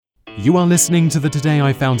You are listening to the Today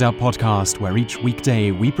I Found Out podcast, where each weekday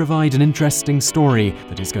we provide an interesting story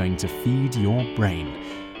that is going to feed your brain.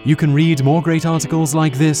 You can read more great articles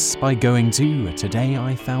like this by going to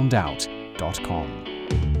todayifoundout.com.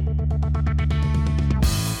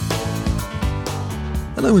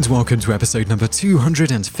 Hello and welcome to episode number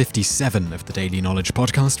 257 of the Daily Knowledge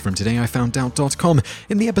Podcast from todayifoundout.com.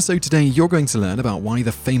 In the episode today, you're going to learn about why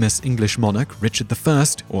the famous English monarch Richard I,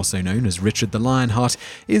 also known as Richard the Lionheart,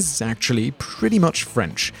 is actually pretty much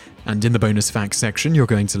French. And in the bonus facts section, you're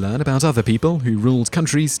going to learn about other people who ruled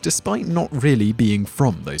countries despite not really being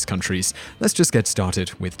from those countries. Let's just get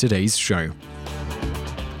started with today's show.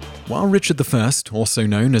 While Richard I, also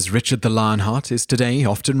known as Richard the Lionheart, is today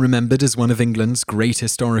often remembered as one of England's great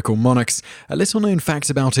historical monarchs, a little-known fact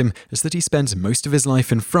about him is that he spent most of his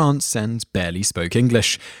life in France and barely spoke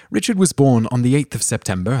English. Richard was born on the 8th of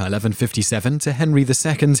September 1157 to Henry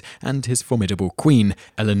II and his formidable queen,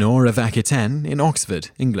 Eleanor of Aquitaine, in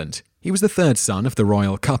Oxford, England. He was the third son of the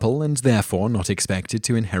royal couple and therefore not expected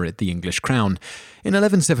to inherit the English crown. In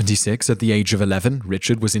 1176, at the age of 11,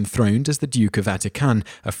 Richard was enthroned as the Duke of Aquitaine,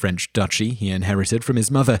 a French duchy he inherited from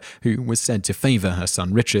his mother, who was said to favour her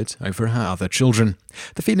son Richard over her other children.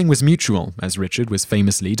 The feeling was mutual, as Richard was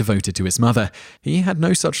famously devoted to his mother. He had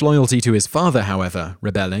no such loyalty to his father, however,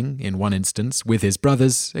 rebelling, in one instance, with his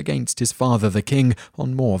brothers against his father the king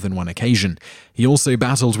on more than one occasion. He also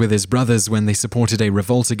battled with his brothers when they supported a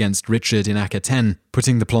revolt against Richard in Aquitaine,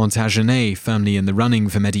 putting the Plantagenets firmly in the running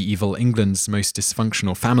for medieval England's most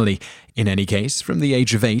dysfunctional family. In any case, from the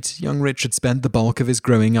age of 8, young Richard spent the bulk of his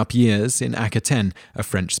growing up years in Aquitaine, a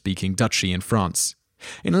French-speaking duchy in France.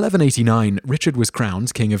 In 1189, Richard was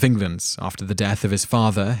crowned King of England after the death of his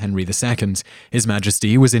father, Henry II. His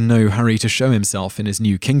Majesty was in no hurry to show himself in his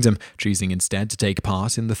new kingdom, choosing instead to take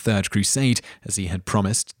part in the Third Crusade, as he had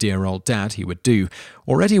promised dear old dad he would do.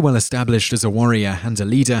 Already well established as a warrior and a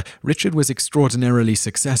leader, Richard was extraordinarily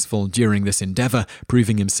successful during this endeavour,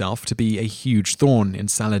 proving himself to be a huge thorn in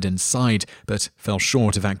Saladin's side, but fell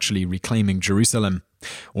short of actually reclaiming Jerusalem.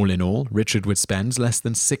 All in all, Richard would spend less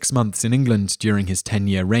than 6 months in England during his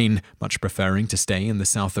 10-year reign, much preferring to stay in the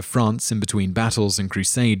south of France in between battles and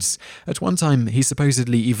crusades. At one time, he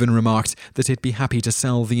supposedly even remarked that he'd be happy to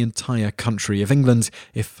sell the entire country of England,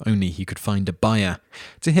 if only he could find a buyer.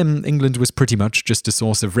 To him, England was pretty much just a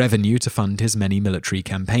source of revenue to fund his many military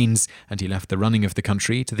campaigns, and he left the running of the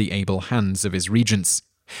country to the able hands of his regents.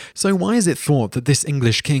 So why is it thought that this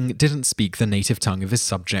English king didn't speak the native tongue of his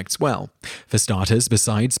subjects well? For starters,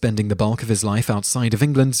 besides spending the bulk of his life outside of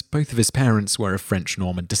England, both of his parents were of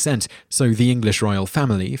French-Norman descent, so the English royal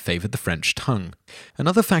family favoured the French tongue.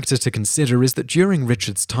 Another factor to consider is that during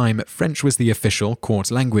Richard's time, French was the official court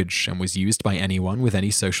language and was used by anyone with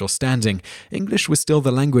any social standing. English was still the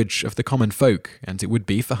language of the common folk, and it would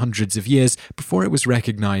be for hundreds of years before it was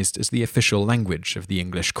recognised as the official language of the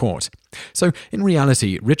English court. So, in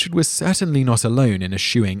reality, Richard was certainly not alone in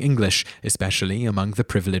eschewing English, especially among the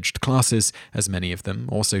privileged classes, as many of them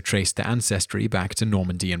also traced their ancestry back to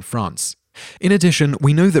Normandy and France. In addition,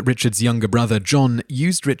 we know that Richard's younger brother John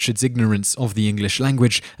used Richard's ignorance of the English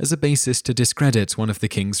language as a basis to discredit one of the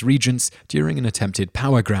king's regents during an attempted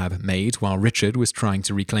power grab made while Richard was trying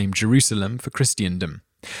to reclaim Jerusalem for Christendom.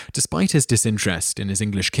 Despite his disinterest in his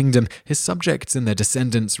English kingdom, his subjects and their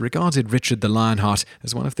descendants regarded Richard the Lionheart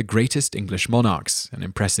as one of the greatest English monarchs, an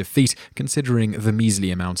impressive feat considering the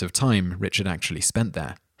measly amount of time Richard actually spent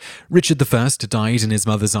there. Richard I died in his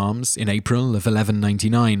mother's arms in April of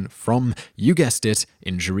 1199 from, you guessed it,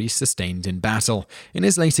 injuries sustained in battle. In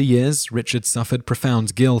his later years, Richard suffered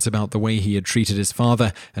profound guilt about the way he had treated his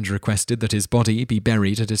father and requested that his body be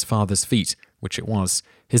buried at his father's feet, which it was.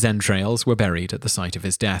 His entrails were buried at the site of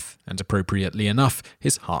his death, and appropriately enough,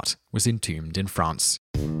 his heart was entombed in France.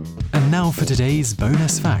 And now for today's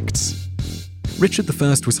bonus facts. Richard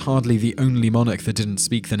I was hardly the only monarch that didn't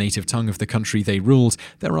speak the native tongue of the country they ruled.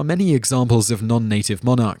 There are many examples of non-native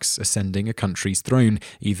monarchs ascending a country's throne,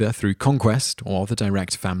 either through conquest or the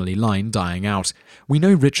direct family line dying out. We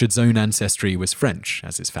know Richard's own ancestry was French,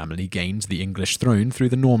 as his family gained the English throne through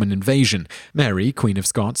the Norman invasion. Mary, Queen of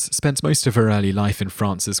Scots, spent most of her early life in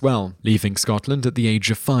France as well, leaving Scotland at the age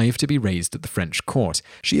of 5 to be raised at the French court.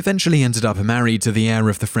 She eventually ended up married to the heir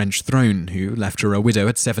of the French throne, who left her a widow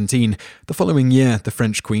at 17. The following year, the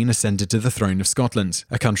French queen ascended to the throne of Scotland,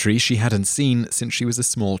 a country she hadn't seen since she was a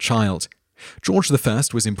small child. George I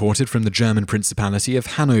was imported from the German Principality of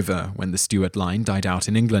Hanover when the Stuart line died out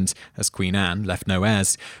in England, as Queen Anne left no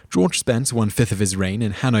heirs. George spent 1/5 of his reign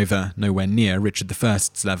in Hanover, nowhere near Richard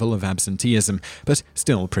I's level of absenteeism, but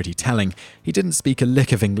still pretty telling. He didn't speak a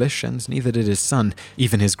lick of English, and neither did his son.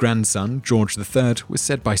 Even his grandson, George III, was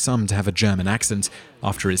said by some to have a German accent.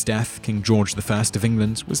 After his death, King George I of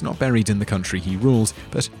England was not buried in the country he ruled,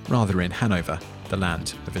 but rather in Hanover, the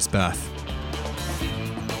land of his birth.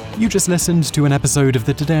 You just listened to an episode of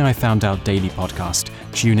the Today I Found Out Daily podcast.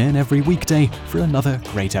 Tune in every weekday for another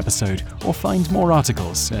great episode, or find more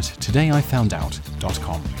articles at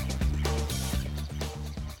todayifoundout.com.